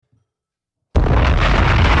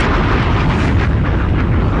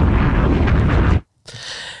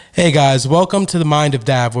Hey guys, welcome to the Mind of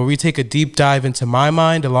Dav, where we take a deep dive into my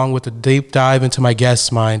mind along with a deep dive into my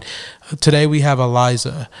guest's mind. Today we have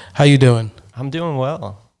Eliza. How you doing? I'm doing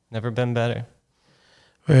well. Never been better.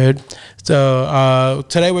 Weird. So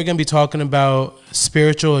today we're going to be talking about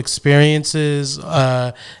spiritual experiences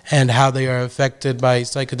and how they are affected by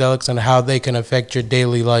psychedelics and how they can affect your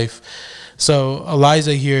daily life. So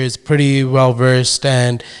Eliza here is pretty well versed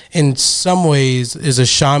and in some ways is a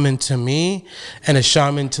shaman to me and a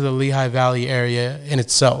shaman to the Lehigh Valley area in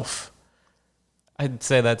itself. I'd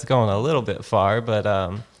say that's going a little bit far, but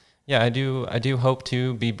yeah, I do hope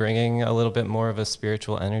to be bringing a little bit more of a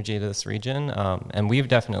spiritual energy to this region. And we've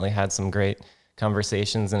definitely had some great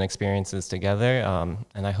conversations and experiences together.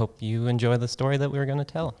 And I hope you enjoy the story that we were going to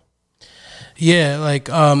tell. Yeah,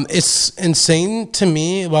 it's insane to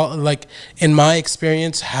me. Well, like in my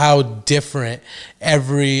experience, how different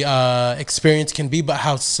every experience can be, but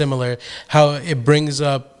how similar. How it brings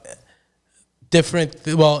up different.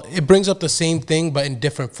 Well, it brings up the same thing, but in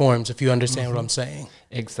different forms. If you understand what I'm saying.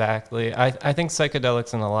 Exactly. I think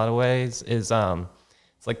psychedelics in a lot of ways is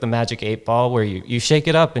it's like the magic 8 ball where you shake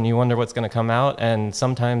it up and you wonder what's going to come out. And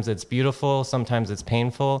sometimes it's beautiful, sometimes it's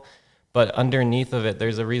painful, but underneath of it,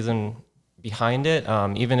 there's a reason behind it.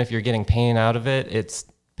 Even if you're getting pain out of it, it's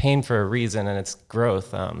pain for a reason and it's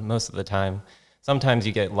growth most of the time. Sometimes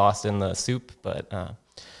you get lost in the soup, but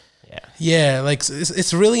yeah. Yeah, like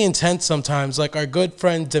it's really intense sometimes. Like our good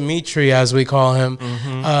friend Dimitri, as we call him,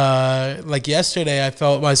 like yesterday I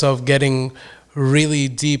felt myself getting really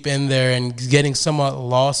deep in there and getting somewhat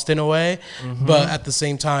lost in a way. But at the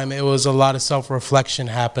same time, it was a lot of self-reflection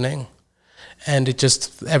happening. And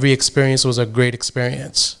every experience was a great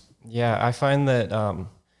experience. Yeah, I find that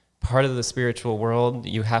part of the spiritual world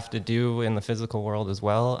you have to do in the physical world as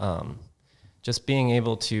well. Just being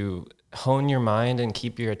able to hone your mind and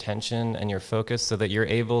keep your attention and your focus so that you're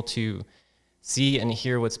able to see and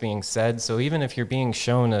hear what's being said. So even if you're being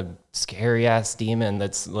shown a scary ass demon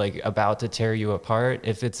that's like about to tear you apart,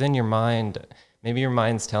 if it's in your mind, maybe your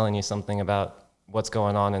mind's telling you something about what's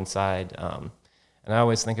going on inside. And I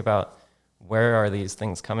always think about, where are these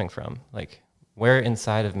things coming from? Like, where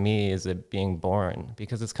inside of me is it being born?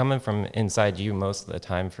 Because it's coming from inside you most of the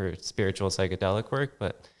time for spiritual psychedelic work,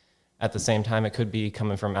 but at the same time, it could be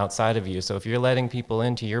coming from outside of you. So if you're letting people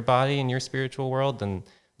into your body and your spiritual world, then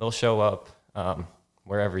they'll show up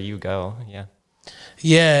wherever you go. Yeah.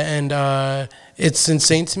 Yeah, and it's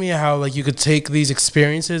insane to me how like you could take these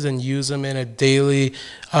experiences and use them in a daily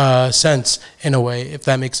sense in a way, if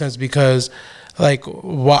that makes sense, because like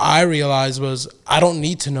what I realized was I don't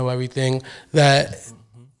need to know everything, that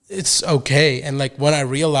it's okay. And like when I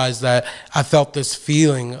realized that, I felt this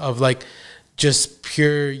feeling of like just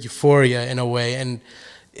pure euphoria in a way. And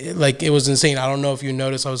it was insane. I don't know if you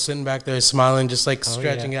noticed, I was sitting back there smiling, just like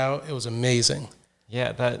stretching out. It was amazing.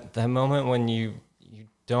 Yeah, that moment when you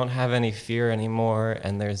don't have any fear anymore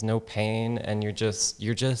and there's no pain and you're just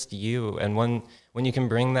you. And when you can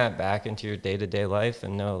bring that back into your day-to-day life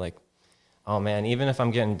and know like, oh man, even if I'm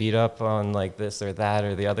getting beat up on like this or that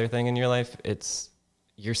or the other thing in your life,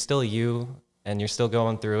 you're still you and you're still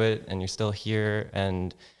going through it and you're still here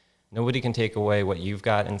and nobody can take away what you've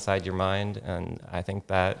got inside your mind. And I think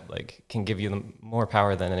that like can give you more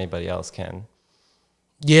power than anybody else can.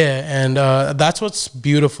 Yeah, and that's what's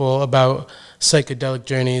beautiful about psychedelic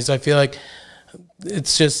journeys. I feel like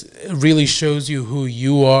it really shows you who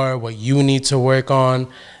you are, what you need to work on,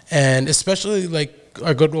 and especially like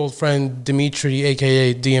our good old friend Dimitri,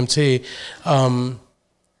 aka DMT,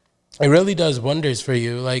 it really does wonders for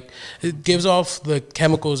you. Like it gives off the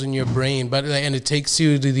chemicals in your brain, and it takes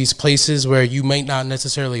you to these places where you might not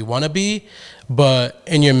necessarily want to be, but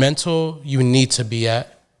in your mental you need to be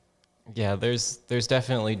at. Yeah, there's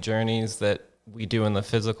definitely journeys that we do in the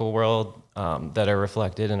physical world that are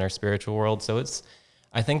reflected in our spiritual world. So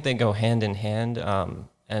I think they go hand in hand.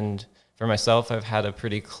 And for myself, I've had a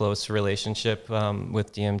pretty close relationship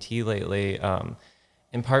with DMT lately,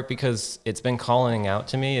 in part because it's been calling out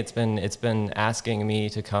to me. It's been asking me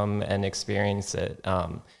to come and experience it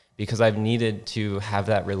because I've needed to have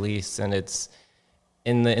that release, and it's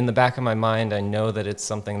in the back of my mind. I know that it's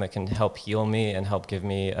something that can help heal me and help give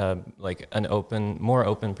me like an more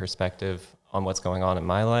open perspective on what's going on in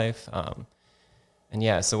my life. And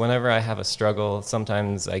yeah, so whenever I have a struggle,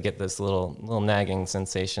 sometimes I get this little nagging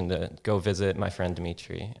sensation to go visit my friend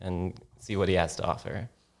Dimitri and see what he has to offer.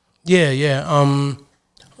 Yeah.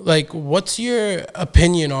 Like, what's your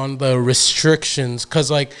opinion on the restrictions? Because,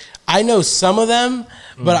 like, I know some of them,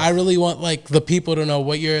 but I really want, like, the people to know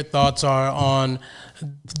what your thoughts are on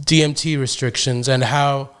DMT restrictions and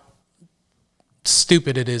how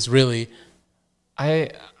stupid it is, really. I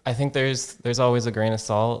think there's always a grain of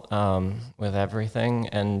salt with everything,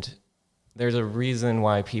 and there's a reason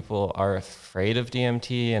why people are afraid of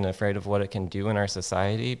DMT and afraid of what it can do in our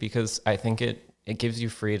society, because I think it gives you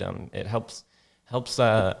freedom. It helps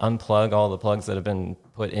unplug all the plugs that have been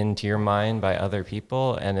put into your mind by other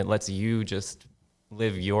people, and it lets you just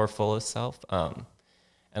live your fullest self. And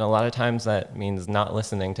a lot of times that means not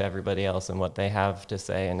listening to everybody else and what they have to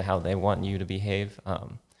say and how they want you to behave.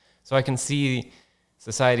 So I can see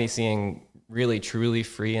society seeing really truly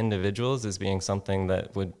free individuals as being something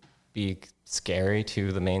that would be scary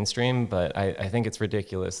to the mainstream, but I think it's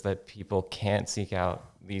ridiculous that people can't seek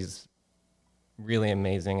out these really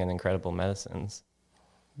amazing and incredible medicines.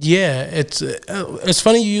 Yeah, it's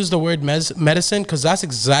funny you use the word medicine, because that's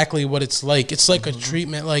exactly what it's like. It's like a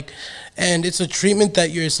treatment, like, and it's a treatment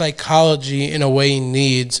that your psychology in a way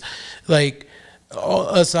needs. Like,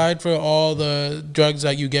 aside for all the drugs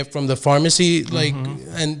that you get from the pharmacy, like,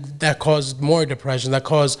 and that cause more depression, that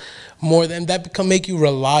cause more, than that can make you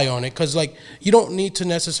rely on it, because like you don't need to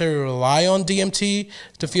necessarily rely on DMT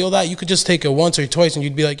to feel that. You could just take it once or twice and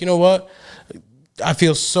you'd be like, you know what, I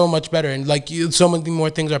feel so much better, and like so many more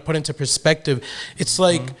things are put into perspective. It's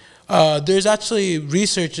like there's actually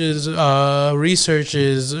researchers,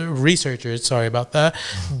 sorry about that,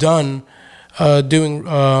 done doing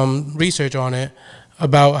research on it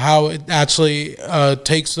about how it actually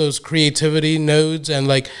takes those creativity nodes and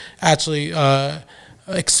like actually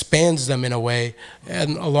expands them in a way,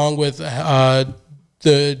 and along with the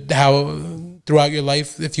how throughout your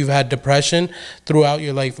life, if you've had depression throughout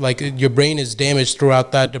your life, like your brain is damaged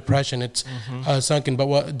throughout that depression, it's sunken. But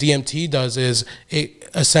what DMT does is it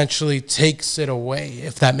essentially takes it away,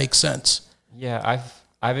 if that makes sense. Yeah,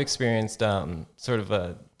 I've experienced sort of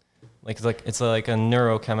a it's like a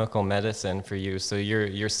neurochemical medicine for you. So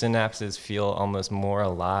your synapses feel almost more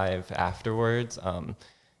alive afterwards.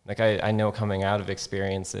 Like I know coming out of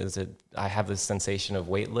experiences, I have this sensation of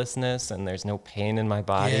weightlessness and there's no pain in my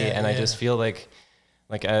body, and I just feel like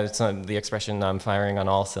it's the expression "I'm firing on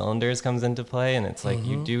all cylinders" comes into play, and it's like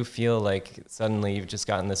you do feel like suddenly you've just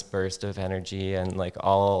gotten this burst of energy, and like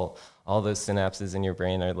all those synapses in your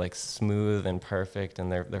brain are like smooth and perfect,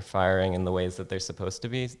 and they're firing in the ways that they're supposed to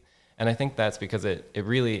be. And I think that's because it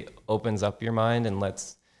really opens up your mind and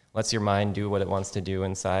lets your mind do what it wants to do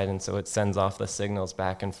inside. And so it sends off the signals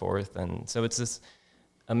back and forth. And so it's this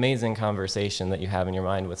amazing conversation that you have in your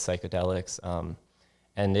mind with psychedelics.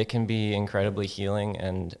 And it can be incredibly healing.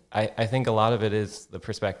 And I think a lot of it is the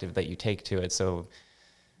perspective that you take to it. So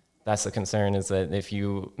that's the concern, is that if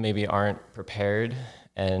you maybe aren't prepared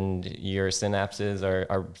and your synapses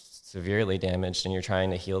are severely damaged and you're trying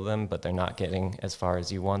to heal them, but they're not getting as far as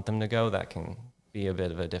you want them to go, that can be a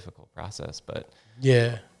bit of a difficult process. But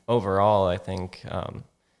yeah, overall, I think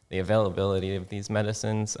the availability of these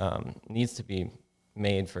medicines needs to be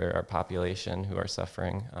made for our population who are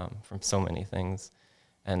suffering from so many things.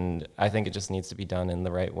 And I think it just needs to be done in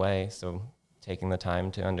the right way. So taking the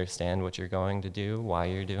time to understand what you're going to do, why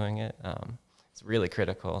you're doing it, it's really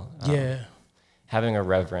critical. Yeah. Having a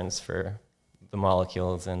reverence for the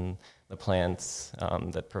molecules and the plants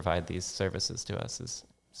that provide these services to us is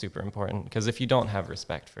super important. Because if you don't have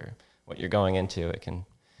respect for what you're going into, it can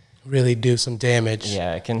really do some damage.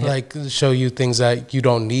 Yeah, it can like show you things that you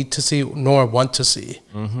don't need to see nor want to see.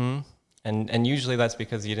 And usually that's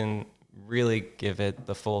because you didn't really give it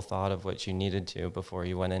the full thought of what you needed to before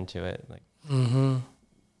you went into it. Like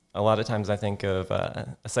a lot of times I think of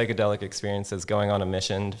a psychedelic experience as going on a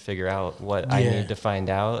mission to figure out what I need to find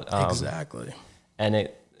out. Exactly. And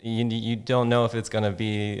you don't know if it's going to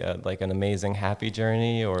be like an amazing happy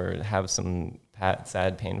journey or have some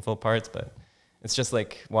sad painful parts, but it's just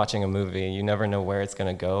like watching a movie. You never know where it's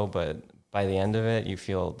going to go, but by the end of it, you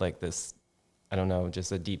feel like this, I don't know,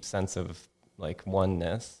 just a deep sense of like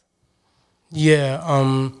oneness.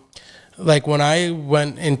 Yeah. Like when I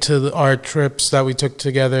went into our trips that we took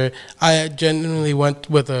together, I genuinely went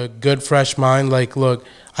with a good, fresh mind. Like, look,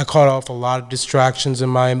 I caught off a lot of distractions in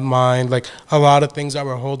my mind, like a lot of things that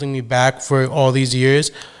were holding me back for all these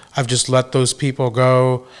years. I've just let those people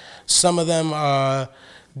go. Some of them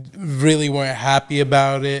really weren't happy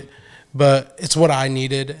about it, but it's what I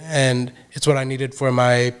needed, and it's what I needed for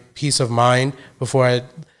my peace of mind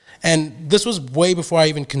and this was way before I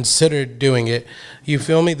even considered doing it. You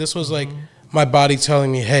feel me? This was like my body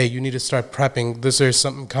telling me, hey, you need to start prepping. There's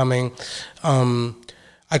something coming.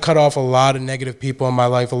 I cut off a lot of negative people in my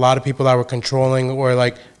life, a lot of people that were controlling, or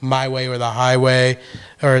like my way or the highway,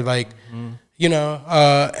 or like, you know,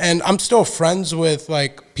 and I'm still friends with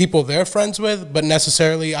like people they're friends with, but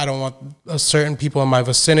necessarily I don't want certain people in my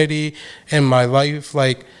vicinity, in my life,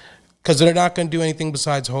 like because they're not going to do anything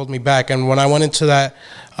besides hold me back. And when I went into that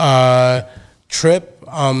trip,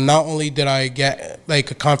 not only did I get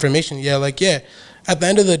like a confirmation, at the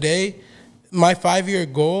end of the day, my 5-year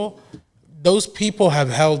goal, those people have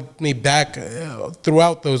held me back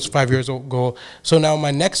throughout those 5 years goal. So now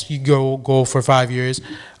my next goal for 5 years,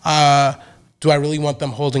 do I really want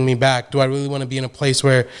them holding me back? Do I really want to be in a place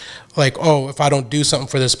where, like, oh, if I don't do something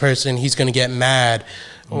for this person, he's going to get mad,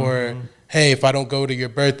 or hey, if I don't go to your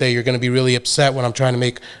birthday, you're going to be really upset when I'm trying to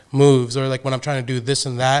make moves, or like when I'm trying to do this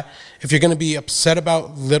and that. If you're going to be upset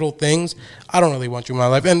about little things, I don't really want you in my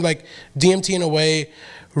life. And like DMT in a way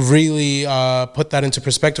really put that into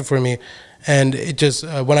perspective for me. And it just,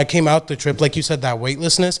 when I came out the trip, like you said, that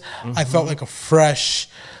weightlessness, I felt like a fresh,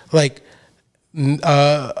 like,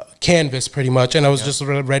 canvas pretty much. And I was just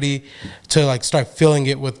ready to like start filling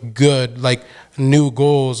it with good, like new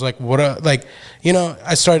goals. Like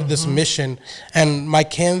I started this mission, and my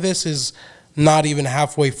canvas is not even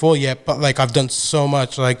halfway full yet, but like I've done so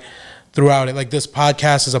much like throughout it. Like this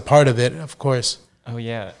podcast is a part of it, of course. Oh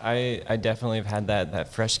yeah, I definitely have had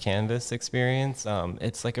that fresh canvas experience.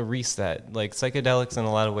 It's like a reset. Like psychedelics in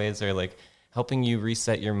a lot of ways are like helping you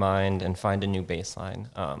reset your mind and find a new baseline.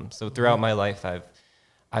 So throughout my life,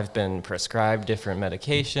 I've been prescribed different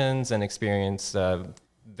medications and experienced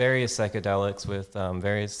various psychedelics with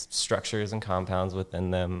various structures and compounds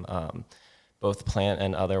within them, both plant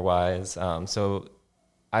and otherwise. So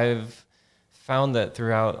I've found that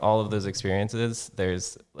throughout all of those experiences,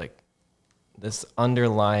 there's like this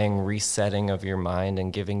underlying resetting of your mind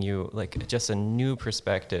and giving you like just a new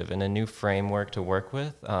perspective and a new framework to work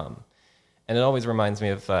with. And it always reminds me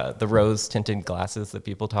of the rose tinted glasses that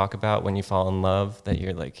people talk about when you fall in love, that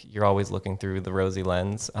you're always looking through the rosy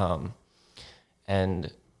lens.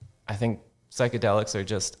 And I think psychedelics are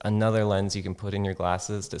just another lens you can put in your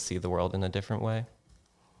glasses to see the world in a different way.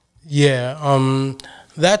 Yeah,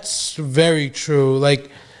 that's very true.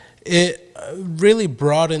 Like it really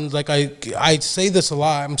broadens, like I say this a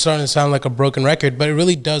lot, I'm starting to sound like a broken record, but it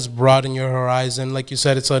really does broaden your horizon. Like you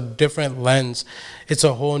said, it's a different lens. It's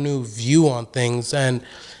a whole new view on things, and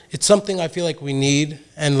it's something I feel like we need,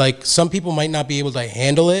 and like some people might not be able to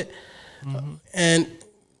handle it. And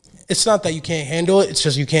it's not that you can't handle it, it's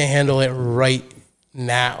just you can't handle it right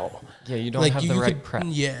now. Yeah, you don't have the right prep.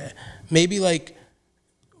 Yeah, maybe like,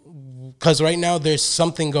 because right now there's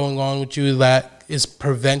something going on with you that is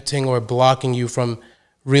preventing or blocking you from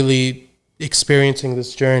really experiencing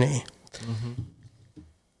this journey.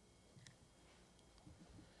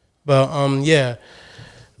 But yeah,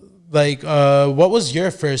 like what was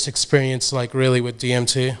your first experience like really with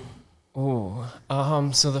DMT?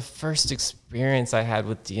 So the first experience I had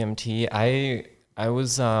with DMT, I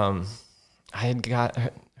was I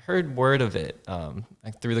had heard word of it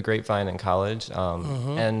like through the grapevine in college,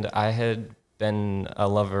 and I had been a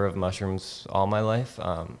lover of mushrooms all my life.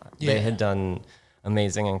 They had done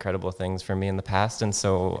amazing, incredible things for me in the past, and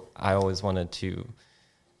so I always wanted to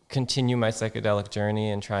continue my psychedelic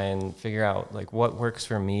journey and try and figure out like what works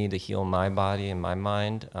for me to heal my body and my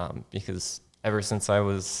mind, because ever since I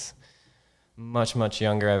was much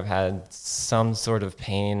younger, I've had some sort of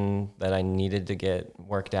pain that I needed to get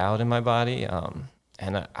worked out in my body,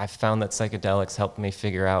 and I found that psychedelics helped me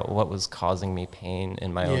figure out what was causing me pain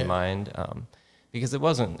in my own mind, because it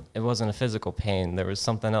wasn't a physical pain. There was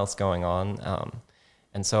something else going on,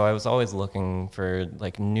 and so I was always looking for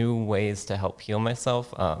like new ways to help heal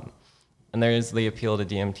myself. And there is the appeal to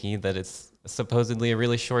DMT that it's supposedly a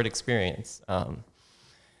really short experience.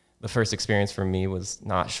 The first experience for me was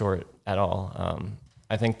not short at all.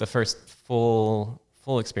 I think the first full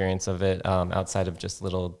experience of it, outside of just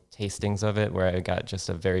little tastings of it, where I got just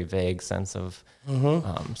a very vague sense of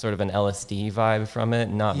sort of an LSD vibe from it,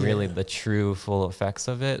 not really the true full effects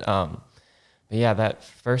of it. But yeah, that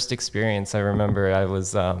first experience, I remember I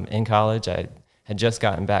was in college. I had just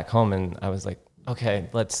gotten back home, and I was like, okay,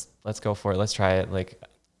 let's go for it. Let's try it. Like,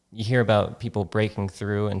 you hear about people breaking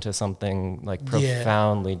through into something like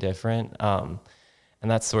profoundly different. And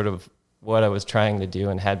that's sort of what I was trying to do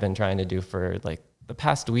and had been trying to do for like the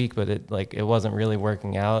past week, but it wasn't really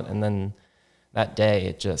working out. And then that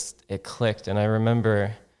day it clicked. And I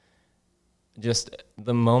remember just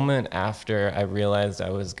the moment after I realized I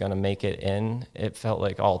was going to make it in, it felt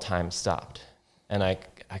like all time stopped. And I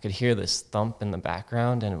could hear this thump in the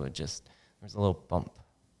background, and there was a little bump.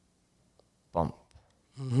 Bump.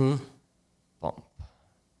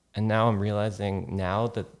 And now I'm realizing now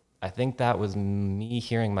that I think that was me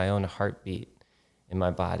hearing my own heartbeat in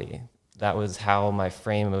my body. That was how my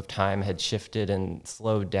frame of time had shifted and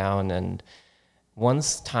slowed down. And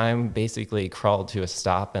once time basically crawled to a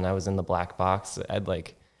stop and I was in the black box,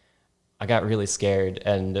 I got really scared,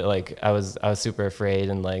 and like I was super afraid,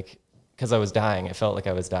 and like because I was dying, it felt like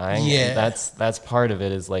I was dying, and Yeah. that's part of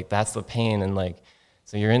it, is like that's the pain, and like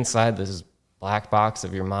so you're inside this black box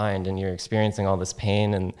of your mind, and you're experiencing all this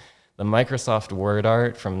pain. And the Microsoft Word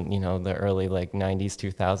art from, you know, the early like 90s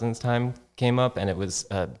 2000s time came up, and it was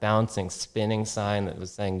a bouncing spinning sign that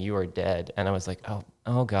was saying you are dead. And I was like,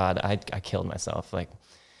 oh god, I killed myself. Like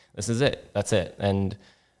this is it, that's it. And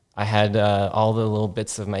I had all the little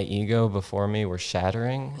bits of my ego before me were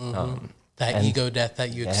shattering. That And ego death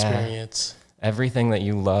that you yeah, experience. everything that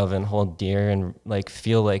you love and hold dear and like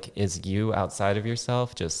feel like is you outside of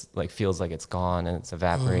yourself just like feels like it's gone and it's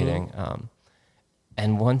evaporating.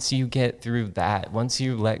 And once you get through that, once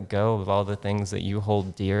you let go of all the things that you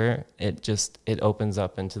hold dear, it opens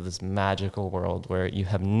up into this magical world where you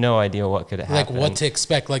have no idea what could Like happen. what to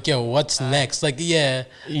expect. Like, yo, what's next? Like, yeah,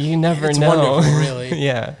 You never it's know. wonderful, really.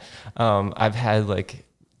 Yeah. I've had like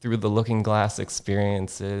through the looking glass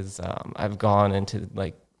experiences, I've gone into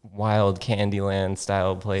like wild Candyland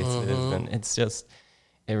style places, and it's just,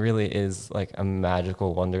 it really is like a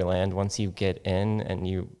magical wonderland once you get in and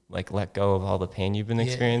you like let go of all the pain you've been Yeah.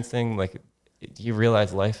 experiencing. Like you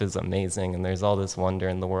realize life is amazing and there's all this wonder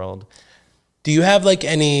in the world. Do you have like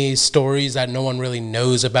any stories that no one really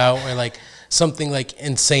knows about, or like something like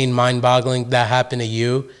insane, mind boggling that happened to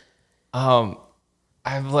you?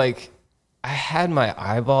 I've like, I had my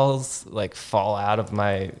eyeballs like fall out of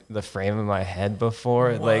the frame of my head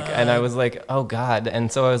before, like, and I was like, oh God.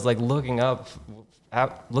 And so I was like looking up,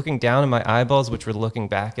 looking down at my eyeballs, which were looking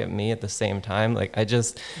back at me at the same time. Like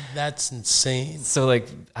That's insane. so like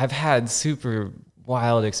I've had super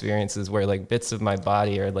wild experiences where like bits of my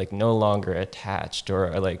body are like no longer attached,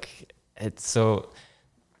 or like it's so,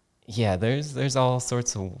 yeah, there's all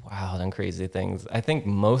sorts of wild and crazy things. I think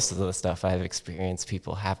most of the stuff I've experienced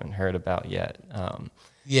people haven't heard about yet.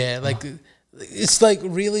 Yeah, like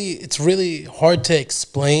it's really hard to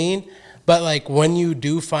explain, but like when you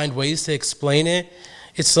do find ways to explain it,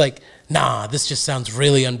 it's like, nah, this just sounds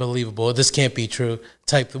really unbelievable. This can't be true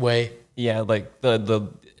type of way. Yeah, like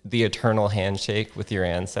the eternal handshake with your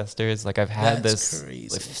ancestors. Like I've had That's this crazy.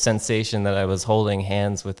 like, sensation that I was holding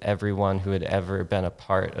hands with everyone who had ever been a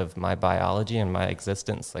part of my biology and my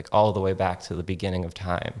existence, like all the way back to the beginning of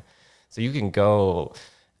time. So you can go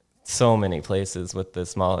so many places with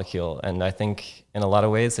this molecule, and I think in a lot of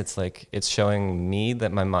ways it's like it's showing me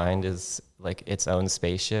that my mind is like its own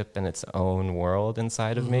spaceship and its own world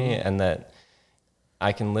inside of me, and that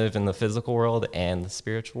I can live in the physical world and the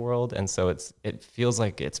spiritual world, and so it feels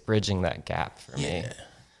like it's bridging that gap for me.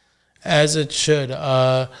 As it should.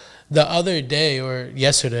 The other day or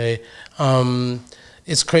yesterday,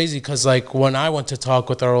 it's crazy because like when I went to talk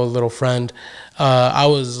with our old little friend, I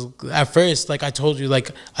was at first like I told you, like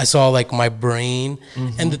I saw like my brain,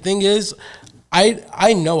 and the thing is,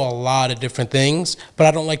 I know a lot of different things, but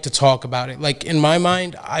I don't like to talk about it. Like in my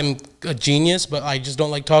mind, I'm a genius, but I just don't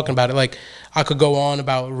like talking about it. Like I could go on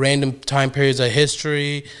about random time periods of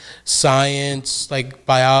history, science, like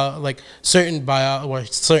like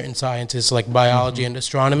certain scientists like biology and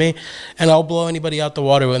astronomy, and I'll blow anybody out the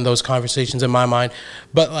water in those conversations in my mind.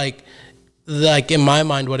 But like in my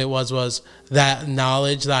mind, what it was that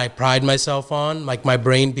knowledge that I pride myself on, like my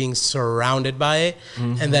brain being surrounded by it,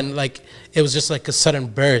 and then like it was just like a sudden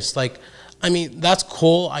burst. Like, I mean, that's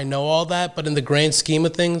cool. I know all that, but in the grand scheme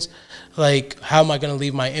of things, like, how am I gonna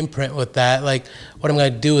leave my imprint with that? Like, what am I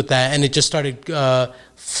gonna do with that? And it just started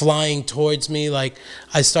flying towards me. Like,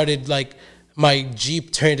 I started like my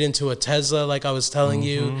Jeep turned into a Tesla, like I was telling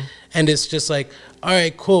you, and it's just like, all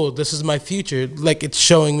right, cool, this is my future. Like it's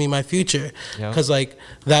showing me my future, because like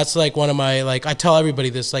that's like one of my, like I tell everybody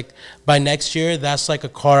this, like by next year, that's like a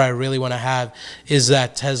car I really want to have, is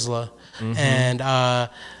that Tesla. And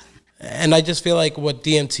I just feel like what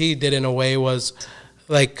DMT did in a way was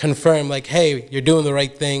like confirm, like, hey, you're doing the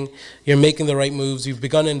right thing, you're making the right moves, you've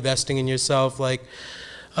begun investing in yourself, like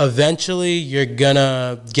eventually you're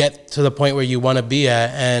gonna get to the point where you want to be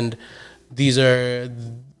at, and these are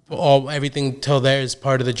everything till there is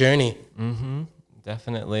part of the journey.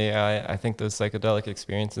 Definitely. I think those psychedelic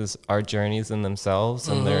experiences are journeys in themselves,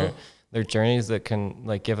 and they're journeys that can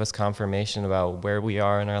like give us confirmation about where we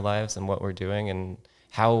are in our lives and what we're doing and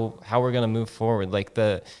how we're going to move forward. Like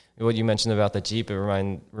what you mentioned about the Jeep, it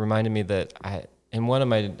reminded me that in one of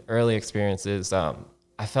my early experiences,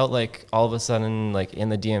 I felt like all of a sudden, like in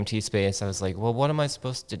the DMT space, I was like, well, what am I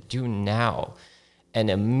supposed to do now? and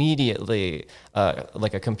immediately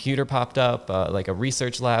like a computer popped up, like a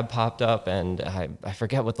research lab popped up, and I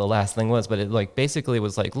forget what the last thing was, but it like basically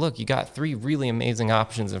was like, look, you got 3 really amazing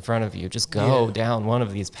options in front of you. Just go down one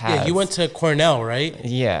of these paths. Yeah, you went to Cornell, right?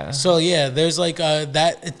 Yeah. So yeah, there's like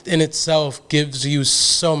that in itself gives you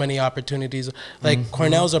so many opportunities. Like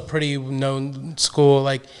Cornell's a pretty known school.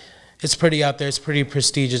 Like it's pretty out there. It's pretty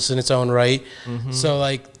prestigious in its own right. So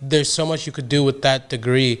like there's so much you could do with that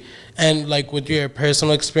degree. And like with your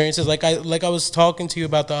personal experiences, like I was talking to you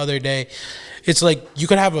about the other day, it's like you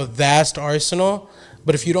could have a vast arsenal,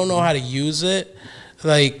 but if you don't know how to use it,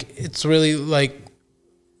 like it's really like,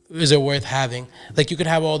 is it worth having? Like you could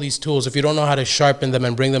have all these tools if you don't know how to sharpen them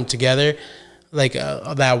and bring them together, like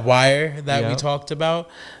that wire that we talked about.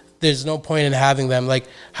 There's no point in having them. Like,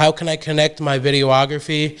 how can I connect my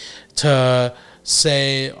videography to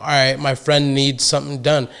say, all right, my friend needs something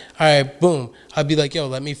done. All right, boom. I'd be like, yo,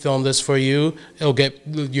 let me film this for you. It'll get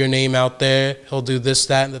your name out there. He'll do this,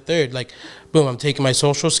 that, and the third. Like, boom, I'm taking my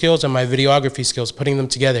social skills and my videography skills, putting them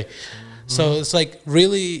together. So it's like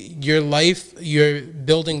really your life, you're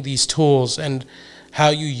building these tools and how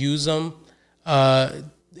you use them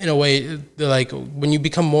in a way, like when you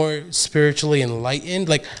become more spiritually enlightened,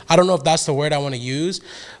 like I don't know if that's the word I want to use,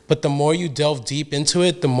 but the more you delve deep into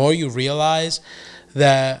it, the more you realize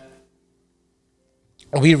that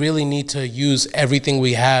we really need to use everything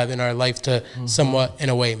we have in our life to somewhat, in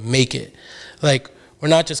a way, make it. Like we're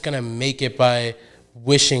not just going to make it by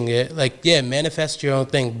wishing it. Like, yeah, manifest your own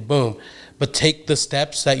thing, boom. But take the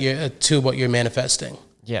steps that you're to what you're manifesting.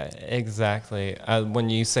 Yeah, exactly. When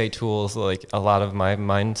you say tools, like a lot of my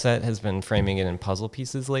mindset has been framing it in puzzle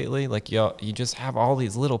pieces lately. Like you just have all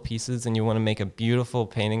these little pieces and you want to make a beautiful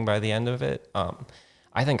painting by the end of it.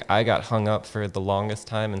 I think I got hung up for the longest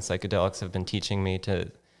time, and psychedelics have been teaching me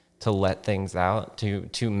to let things out,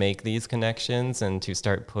 to make these connections and to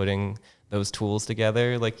start putting those tools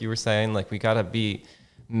together. Like you were saying, like we got to be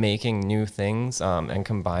making new things and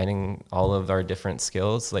combining all of our different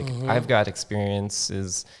skills. Like I've got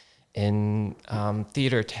experiences in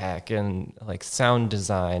theater tech and like sound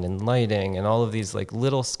design and lighting and all of these like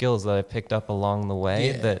little skills that I picked up along the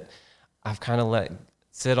way that I've kind of let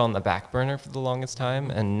sit on the back burner for the longest time.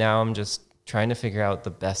 And now I'm just trying to figure out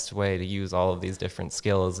the best way to use all of these different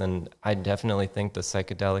skills. And I definitely think the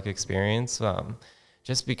psychedelic experience,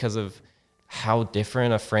 just because of how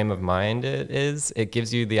different a frame of mind it is, it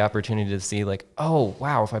gives you the opportunity to see like, oh,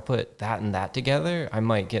 wow, if I put that and that together, I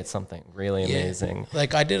might get something really amazing.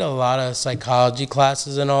 Like I did a lot of psychology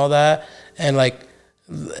classes and all that. And like,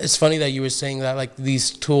 it's funny that you were saying that, like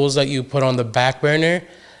these tools that you put on the back burner.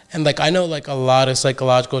 And like, I know like a lot of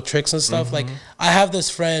psychological tricks and stuff. Like I have this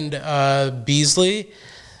friend, Beasley,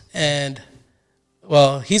 and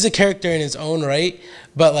well, he's a character in his own right,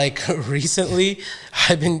 but like recently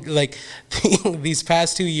I've been like these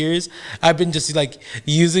past 2 years I've been just like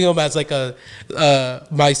using him as like a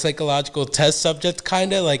my psychological test subject,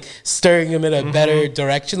 kind of like stirring him in a better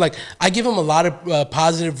direction. Like I give him a lot of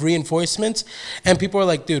positive reinforcements, and people are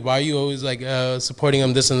like, dude, why are you always like supporting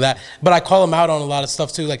him, this and that? But I call him out on a lot of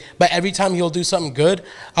stuff too. Like, but every time he'll do something good,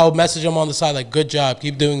 I'll message him on the side like, good job,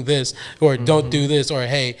 keep doing this, or don't do this, or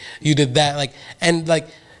hey, you did that. Like, and like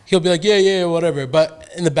he'll be like, yeah, whatever. But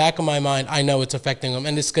in the back of my mind, I know it's affecting him,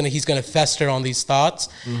 and he's gonna fester on these thoughts,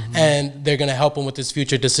 and they're gonna help him with his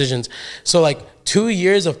future decisions. So like 2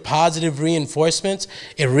 years of positive reinforcements,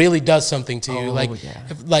 it really does something to you.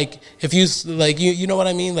 If you like you know what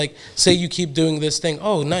I mean. Like say you keep doing this thing,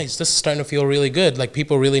 oh nice, this is starting to feel really good. Like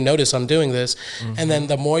people really notice I'm doing this, and then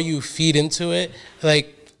the more you feed into it,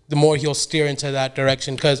 like the more he'll steer into that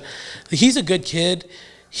direction. Because he's a good kid.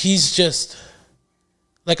 He's just,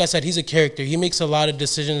 like I said, he's a character. He makes a lot of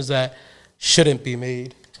decisions that shouldn't be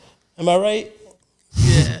made. Am I right?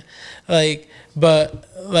 Yeah. But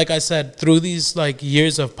like I said, through these like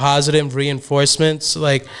years of positive reinforcements,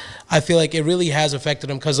 like I feel like it really has affected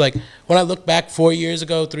him. Because like when I look back 3 years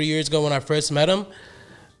ago when I first met him,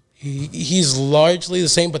 he's largely the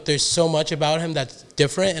same, but there's so much about him that's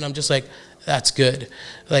different, and I'm just like, that's good.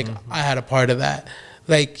 Like I had a part of that.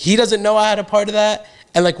 Like he doesn't know I had a part of that.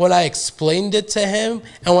 And like when I explained it to him,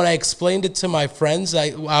 and when I explained it to my friends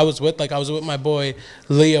I was with, like I was with my boy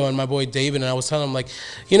Leo and my boy David, and I was telling him like,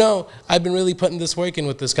 you know, I've been really putting this work in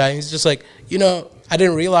with this guy. And he's just like, you know, I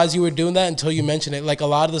didn't realize you were doing that until you mentioned it. Like a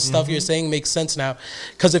lot of the stuff you're saying makes sense now.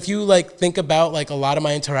 Because if you like think about like a lot of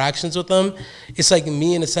my interactions with him, it's like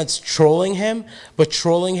me in a sense trolling him, but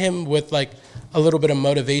trolling him with like a little bit of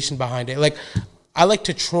motivation behind it. Like I like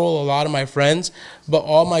to troll a lot of my friends, but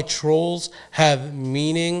all my trolls have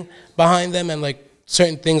meaning behind them, and like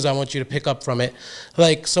certain things I want you to pick up from it.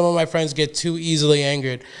 Like some of my friends get too easily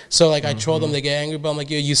angered. So like I troll them, they get angry, but I'm like,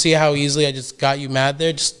 yo, you see how easily I just got you mad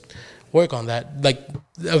there? Just work on that. Like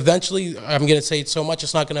eventually I'm going to say it so much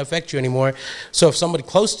it's not going to affect you anymore. So if somebody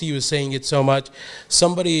close to you is saying it so much,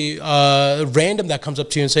 somebody random that comes up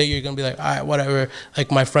to you and say, you're going to be like, all right, whatever. Like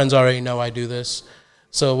my friends already know I do this.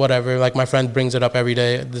 So whatever, like my friend brings it up every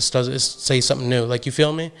day. This does say something new. Like you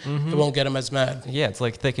feel me? It won't get him as mad. Yeah, it's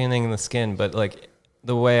like thickening the skin, but like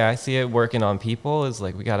the way I see it working on people is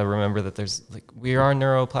like we got to remember that there's like we are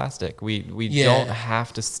neuroplastic. We don't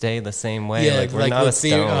have to stay the same way. Yeah, like we're not a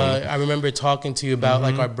stone. I remember talking to you about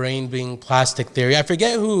like our brain being plastic theory. I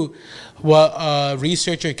forget what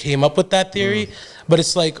researcher came up with that theory, but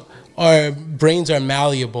it's like our brains are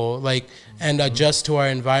malleable, like and adjust to our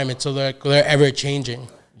environment, so they're ever changing.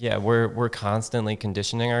 Yeah, we're constantly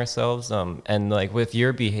conditioning ourselves, and like with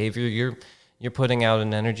your behavior, you're putting out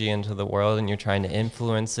an energy into the world and you're trying to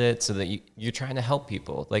influence it so that you're trying to help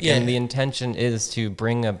people. Like, and the intention is to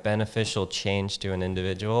bring a beneficial change to an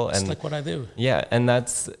individual. It's and like what I do. Yeah. And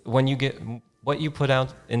that's when you get what you put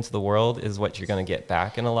out into the world is what you're going to get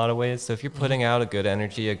back in a lot of ways. So if you're putting out a good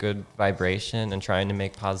energy, a good vibration and trying to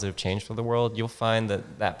make positive change for the world, you'll find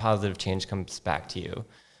that that positive change comes back to you.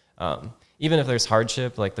 Even if there's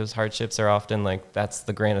hardship, like those hardships are often like that's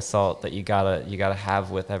the grain of salt that you gotta have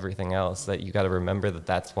with everything else. That you gotta remember that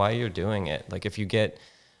that's why you're doing it. Like if you get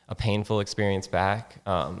a painful experience back,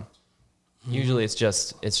 usually it's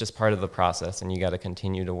just part of the process, and you gotta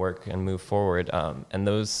continue to work and move forward. And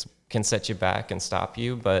those can set you back and stop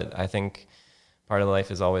you. But I think part of life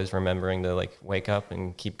is always remembering to like wake up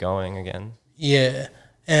and keep going again. Yeah,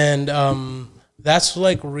 and that's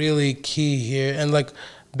like really key here, and like.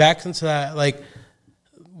 Back into that, like,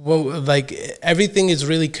 well, like everything is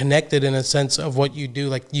really connected in a sense of what you do.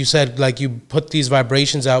 Like you said, like you put these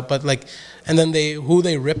vibrations out, but like, and then who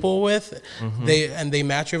they ripple with, they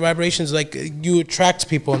match your vibrations. Like you attract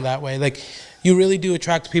people in that way. Like you really do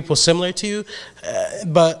attract people similar to you,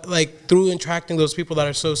 but like through attracting those people that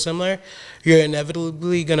are so similar, you're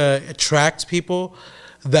inevitably gonna attract people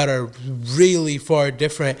that are really far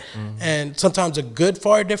different, and sometimes a good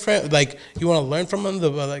far different. Like you want to learn from them,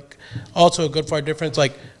 but like also a good far difference.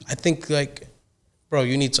 Like I think like, bro,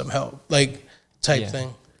 you need some help, like type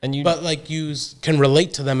thing. And but like you can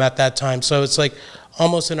relate to them at that time, so it's like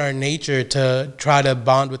almost in our nature to try to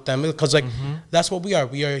bond with them because like that's what we are.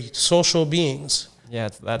 We are social beings. Yeah,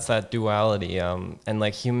 that's that duality. And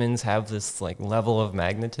like humans have this like level of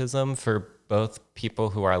magnetism for both people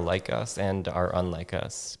who are like us and are unlike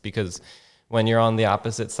us, because when you're on the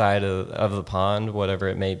opposite side of the pond, whatever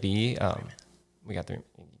it may be,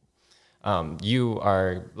 you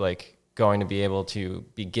are like going to be able to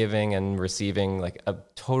be giving and receiving like a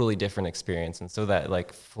totally different experience. And so that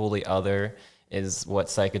like fully other is what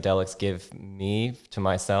psychedelics give me to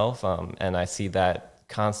myself. And I see that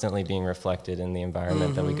constantly being reflected in the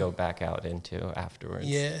environment that we go back out into afterwards.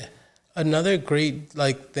 Yeah. Another great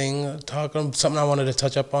like thing, something I wanted to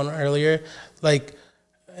touch up on earlier, like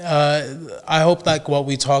I hope like what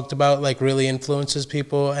we talked about like really influences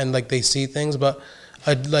people and like they see things, but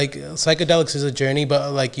like psychedelics is a journey,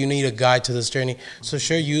 but like you need a guide to this journey. So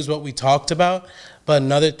sure, use what we talked about, but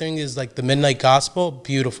another thing is like the Midnight Gospel,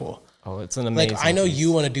 beautiful. Oh, it's an amazing like I know piece.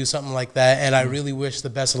 you want to do something like that, and I really wish the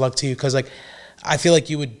best of luck to you, because like I feel like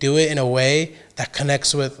you would do it in a way that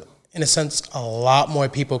connects with, in a sense, a lot more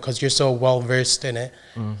people, because you're so well versed in it,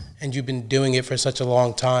 and you've been doing it for such a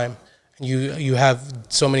long time. And you have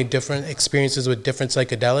so many different experiences with different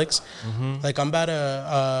psychedelics. Like I'm about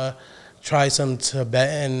to try some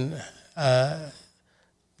Tibetan, Oh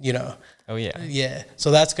yeah. Yeah. So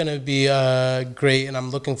that's gonna be great, and I'm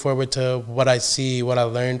looking forward to what I see, what I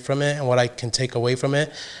learned from it, and what I can take away from it,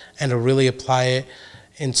 and to really apply it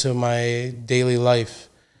into my daily life.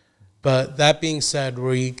 But that being said,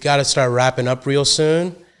 we got to start wrapping up real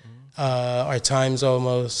soon. Our time's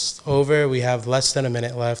almost over. We have less than a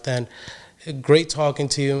minute left. And great talking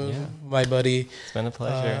to you, my buddy. It's been a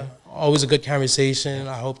pleasure. Always a good conversation.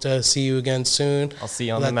 I hope to see you again soon. I'll see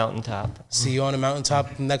you on the mountaintop. See you on the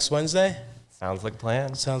mountaintop next Wednesday. Sounds like a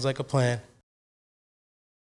plan. Sounds like a plan.